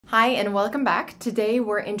Hi and welcome back. Today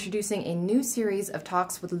we're introducing a new series of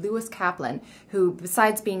talks with Lewis Kaplan, who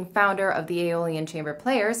besides being founder of the Aeolian Chamber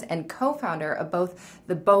Players and co-founder of both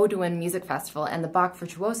the Bowdoin Music Festival and the Bach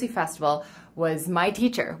Virtuosi Festival, was my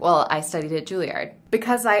teacher. Well, I studied at Juilliard.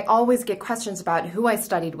 Because I always get questions about who I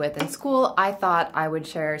studied with in school, I thought I would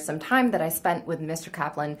share some time that I spent with Mr.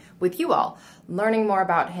 Kaplan with you all, learning more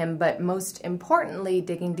about him, but most importantly,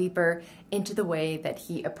 digging deeper into the way that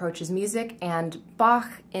he approaches music and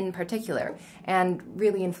Bach in particular, and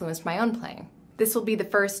really influenced my own playing. This will be the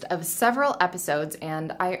first of several episodes,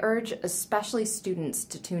 and I urge especially students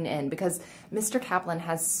to tune in because Mr. Kaplan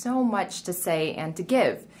has so much to say and to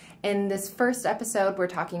give. In this first episode, we're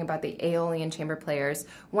talking about the Aeolian Chamber Players,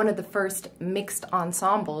 one of the first mixed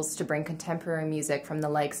ensembles to bring contemporary music from the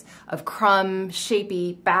likes of Crumb,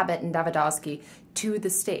 Shapey, Babbitt, and Davidovsky to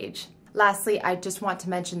the stage. Lastly, I just want to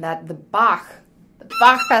mention that the Bach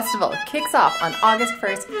Festival kicks off on August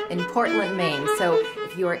 1st in Portland, Maine. So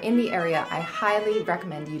if you are in the area, I highly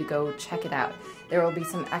recommend you to go check it out. There will be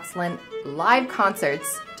some excellent live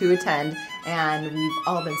concerts to attend, and we've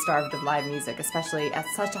all been starved of live music, especially at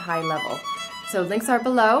such a high level. So links are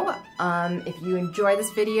below. If you enjoy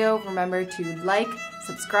this video, remember to like,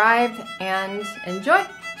 subscribe, and enjoy.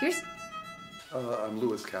 Cheers. I'm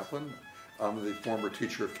Lewis Kaplan. I'm the former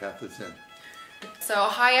teacher of Catholic Zen. So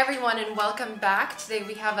hi everyone and welcome back. Today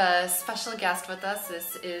we have a special guest with us.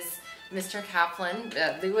 This is Mr. Kaplan,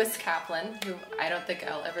 Lewis Kaplan, who I don't think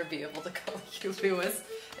I'll ever be able to call you Lewis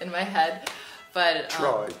in my head, but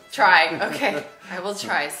try. Okay, I will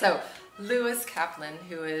try. So Lewis Kaplan,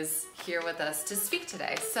 who is here with us to speak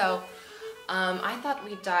today. So I thought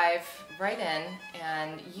we'd dive right in,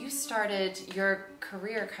 and you started your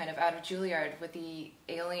career kind of out of Juilliard with the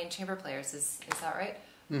Aeolian Chamber Players. Is that right?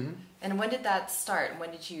 Mm-hmm. And when did that start?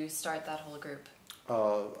 When did you start that whole group?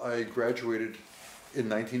 I graduated in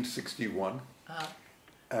 1961,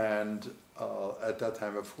 and at that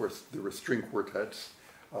time, of course, there were string quartets,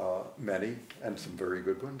 many, and some very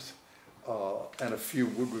good ones, and a few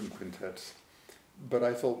woodwind quintets. But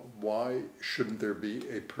I thought, why shouldn't there be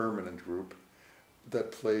a permanent group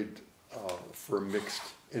that played for mixed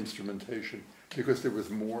instrumentation? Because there was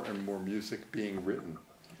more and more music being written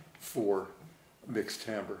for mixed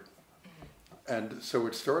timbre. And so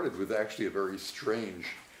it started with actually a very strange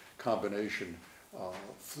combination,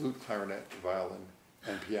 flute, clarinet, violin,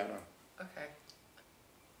 and piano. Okay.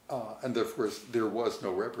 And of course, there was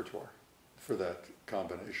no repertoire for that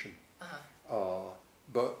combination.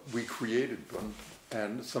 But we created one,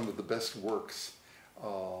 and some of the best works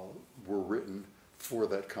were written for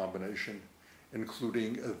that combination,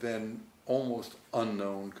 including a then almost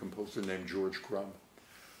unknown composer named George Crumb,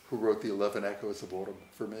 who wrote the 11 Echoes of Autumn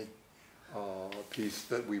for me, a piece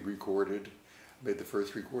that we recorded, made the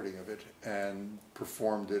first recording of it, and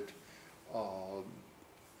performed it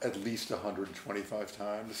at least 125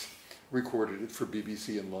 times, recorded it for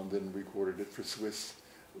BBC in London, recorded it for Swiss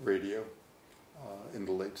radio in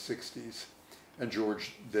the late 60s. And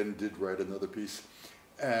George then did write another piece.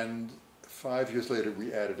 And 5 years later,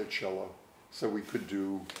 we added a cello, so we could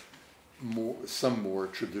do some more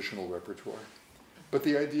traditional repertoire. But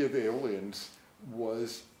the idea of Aeolians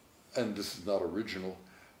was, and this is not original,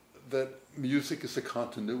 that music is a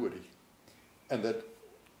continuity, and that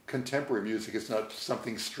contemporary music is not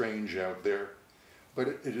something strange out there, but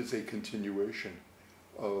it is a continuation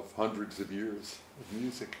of hundreds of years of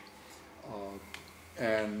music.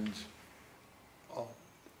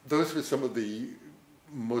 Those were some of the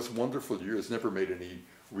most wonderful years. Never made any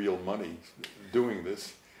real money doing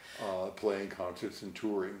this, playing concerts and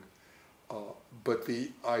touring. But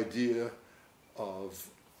the idea of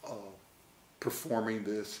performing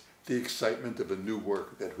this, the excitement of a new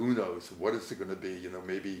work that who knows, what is it going to be? You know,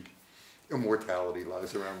 maybe immortality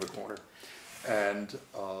lies around the corner. And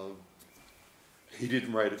he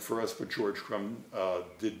didn't write it for us, but George Crumb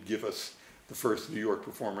did give us the first New York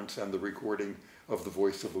performance and the recording of The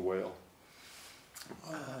Voice of the Whale.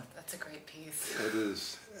 That's a great piece. It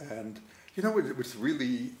is. And you know what's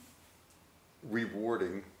really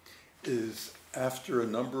rewarding is after a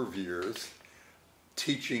number of years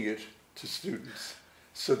teaching it to students.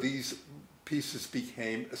 So these pieces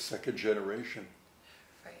became a second generation.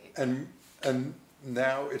 Right. And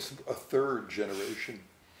now it's a third generation.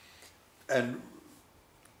 And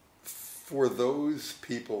for those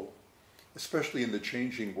people, especially in the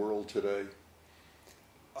changing world today,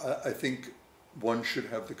 I think one should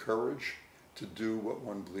have the courage to do what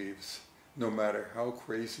one believes, no matter how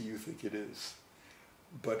crazy you think it is.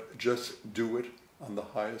 But just do it on the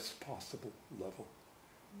highest possible level.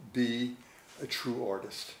 Be a true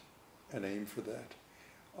artist and aim for that.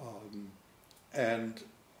 And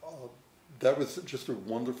that was just a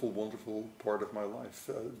wonderful, wonderful part of my life,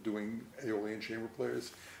 doing Aeolian Chamber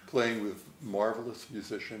Players, playing with marvelous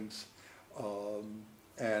musicians,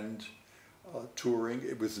 and touring.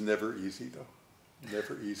 It was never easy, though,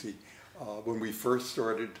 never easy. When we first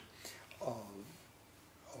started,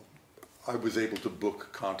 I was able to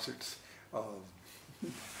book concerts,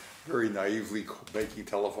 very naively making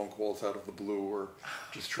telephone calls out of the blue or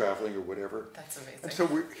just traveling or whatever. That's amazing. And so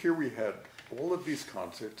here we had all of these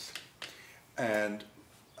concerts, and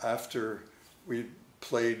after we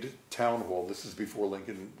played Town Hall, this is before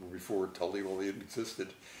Lincoln, before Tully Hall even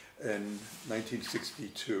existed, in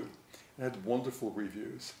 1962, and had wonderful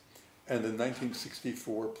reviews. And in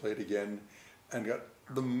 1964 played again and got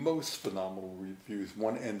the most phenomenal reviews.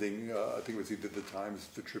 One ending, I think it was either the Times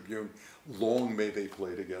or the Tribune, long may they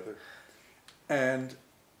play together. And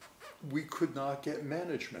we could not get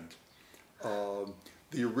management.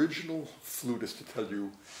 The original flutist, to tell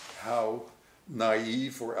you how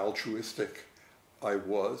naive or altruistic I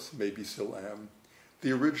was, maybe still am,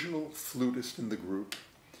 the original flutist in the group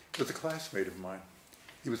was a classmate of mine.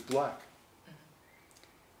 He was black.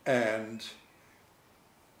 And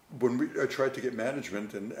when I tried to get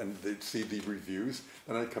management and they'd see the reviews,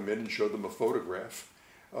 and I'd come in and show them a photograph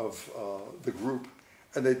of the group,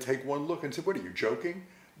 and they'd take one look and say, "What, are you joking?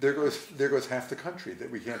 There goes half the country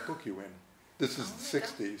that we can't book you in." This is the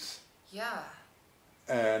 60s. Yeah.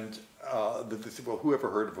 And they said, "Well, who ever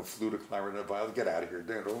heard of a flute, a clarinet, a violin? Get out of here.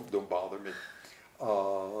 Don't bother me."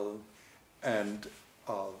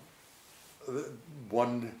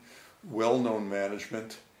 One well-known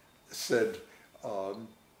management said,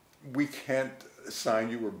 "We can't sign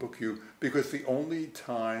you or book you because the only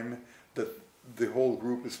time that the whole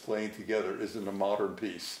group is playing together is in a modern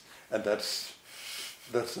piece, and that's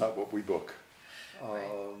not what we book."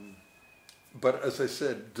 Right. But as I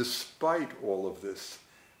said, despite all of this,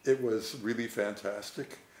 it was really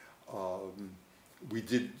fantastic. We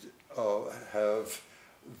did have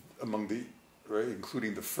among the,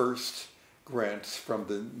 including the first grants from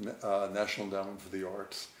the National Endowment for the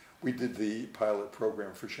Arts, we did the pilot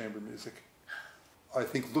program for chamber music. I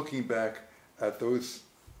think looking back at those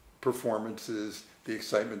performances, the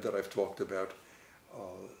excitement that I've talked about,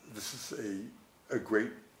 this is a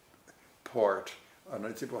great part. And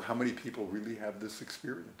I'd say, well, how many people really have this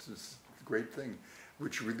experience? It's a great thing,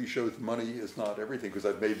 which really shows money is not everything, because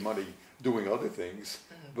I've made money doing other things,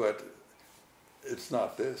 but it's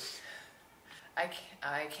not this. I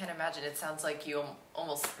can't imagine. It sounds like you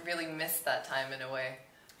almost really missed that time in a way.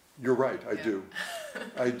 You're right, I do.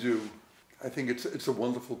 I do. I think it's a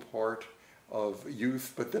wonderful part of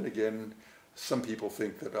youth, but then again, some people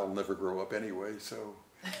think that I'll never grow up anyway, so,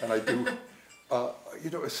 and I do,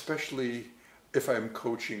 especially if I'm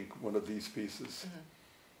coaching one of these pieces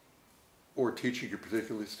or teaching a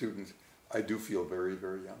particular student, I do feel very,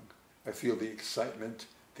 very young. I feel the excitement,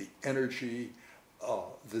 the energy,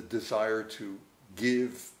 the desire to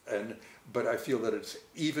give, but I feel that it's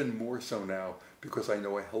even more so now because I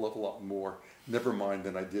know a hell of a lot more, never mind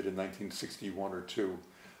than I did in 1961 or 2,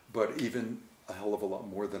 but even a hell of a lot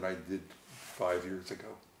more than I did 5 years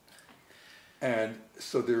ago. And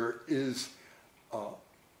so there is,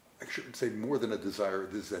 I shouldn't say more than a desire,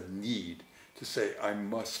 there's a need to say, I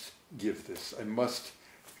must give this, I must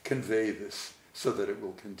convey this so that it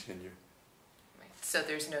will continue. So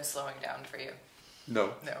there's no slowing down for you?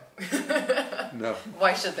 No. No. No.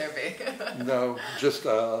 Why should there be? No, just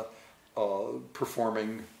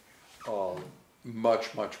performing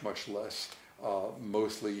much, much, much less.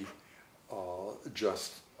 Mostly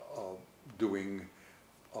just doing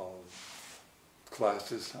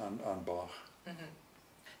classes on Bach. Mm-hmm.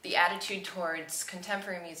 The attitude towards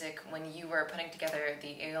contemporary music when you were putting together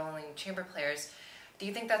the Aeolian Chamber Players, do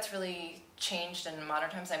you think that's really changed in modern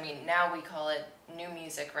times? I mean, now we call it new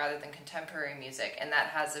music rather than contemporary music, and that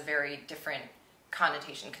has a very different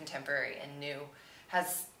connotation, contemporary and new.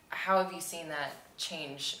 How have you seen that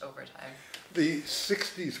change over time? The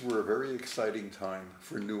 60s were a very exciting time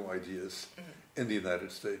for new ideas in the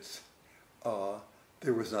United States.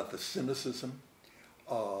 There was not the cynicism,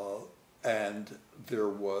 and there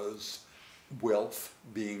was wealth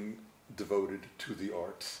being devoted to the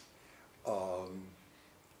arts.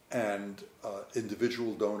 And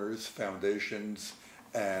individual donors, foundations,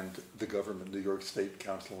 and the government, New York State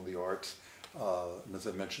Council on the Arts, and as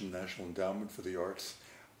I mentioned, National Endowment for the Arts.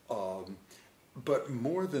 But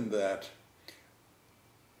more than that,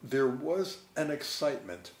 there was an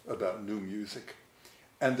excitement about new music,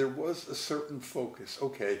 and there was a certain focus.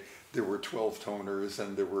 Okay, there were 12-toners,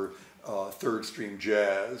 and there were third-stream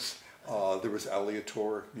jazz, there was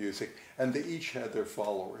aleatoric music, and they each had their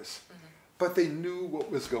followers. but they knew what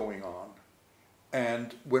was going on.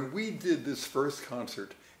 And when we did this first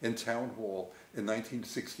concert in Town Hall in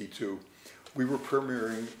 1962, we were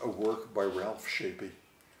premiering a work by Ralph Shapey,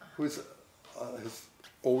 who has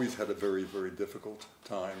always had a very, very difficult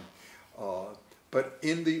time. But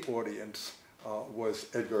in the audience was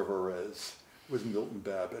Edgar Varese, was Milton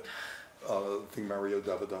Babbitt, I think Mario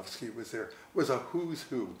Davidovsky was there. It was a who's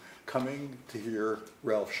who coming to hear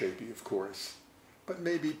Ralph Shapey, of course, but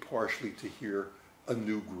maybe partially to hear a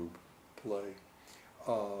new group play.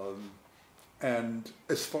 And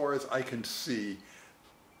as far as I can see,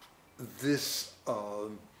 this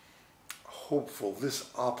hopeful, this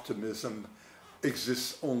optimism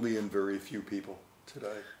exists only in very few people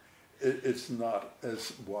today. It's not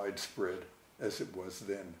as widespread as it was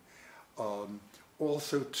then.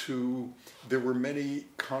 Also, too, there were many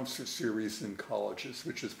concert series in colleges,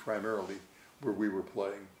 which is primarily where we were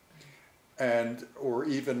playing, and or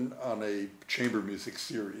even on a chamber music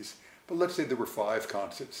series. But let's say there were 5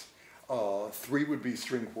 concerts. 3 would be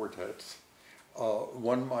string quartets.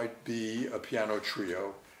 1 might be a piano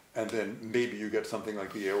trio, and then maybe you get something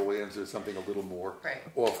like the Aeolians or something a little more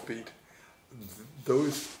offbeat.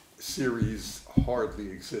 Those series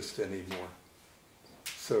hardly exist anymore.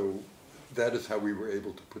 So that is how we were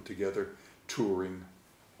able to put together touring,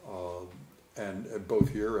 and both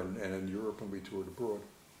here and in Europe when we toured abroad.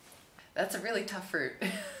 That's a really tough route.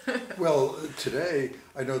 Well, today,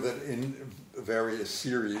 I know that in various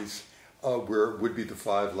series, where it would be the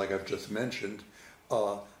 5, like I've just mentioned,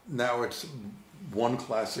 now it's one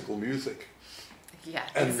classical music. Yeah,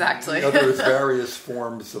 and exactly. The other is various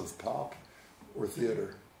forms of pop or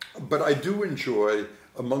theater. But I do enjoy,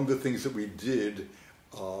 among the things that we did,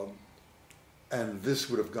 and this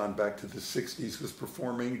would have gone back to the 60s, was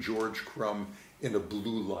performing George Crumb in a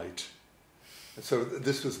blue light. So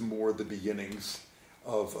this was more the beginnings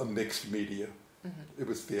of a mixed media. Mm-hmm. It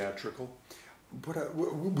was theatrical. But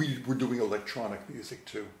we were doing electronic music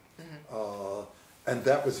too. Mm-hmm. And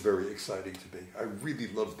that was very exciting to me. I really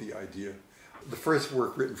loved the idea. The first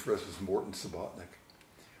work written for us was Morton Subotnick,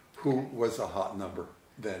 who was a hot number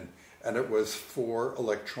then. And it was for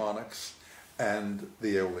electronics and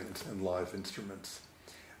the Aeolians and live instruments.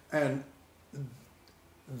 And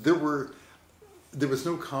there was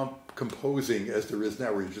no composing as there is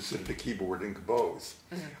now, where you just sit at a keyboard and compose.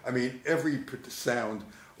 Mm-hmm. I mean, every sound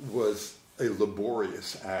was a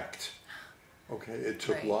laborious act. Okay, it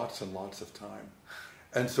took lots and lots of time.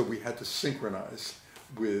 And so we had to synchronize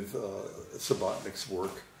with Subotnick's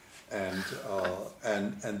work and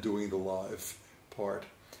doing the live part.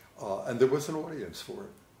 And there was an audience for it.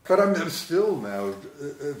 But I'm still now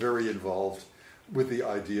very involved with the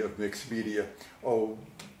idea of mixed media. Oh,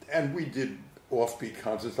 and we did offbeat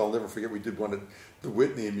concerts. I'll never forget, we did one at the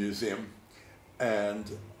Whitney Museum, and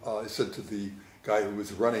I said to the guy who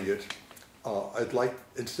was running it, I'd like,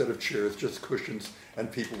 instead of chairs, just cushions,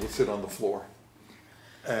 and people would sit on the floor.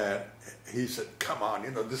 And he said, come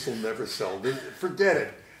on, this will never sell. Forget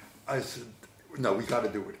it. I said, no, we got to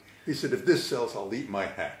do it. He said, if this sells, I'll eat my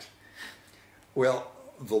hat. Well,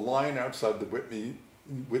 the line outside the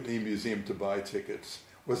Whitney Museum to buy tickets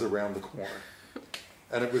was around the corner.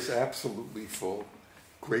 And it was absolutely full.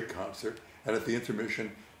 Great concert. And at the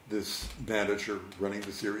intermission, this manager running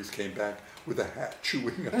the series came back with a hat,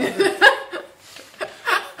 chewing on it.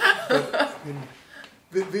 But, I mean,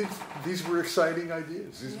 these were exciting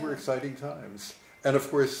ideas. These were exciting times. And of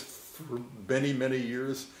course, for many, many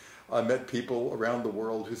years, I met people around the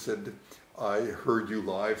world who said, I heard you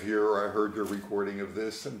live here, or I heard your recording of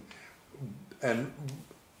this. And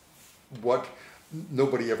what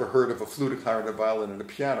nobody ever heard of a flute, a clarinet, a violin, and a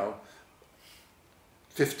piano.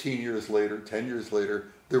 15 years later, 10 years later,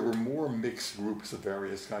 there were more mixed groups of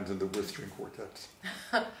various kinds than there were string quartets.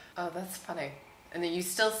 Oh, that's funny. And then you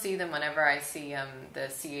still see them whenever I see the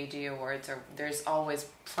CAG Awards, or there's always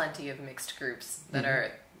plenty of mixed groups that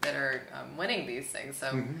are winning these things.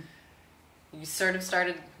 So you sort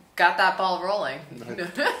of got that ball rolling.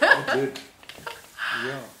 I did.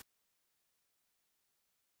 Yeah.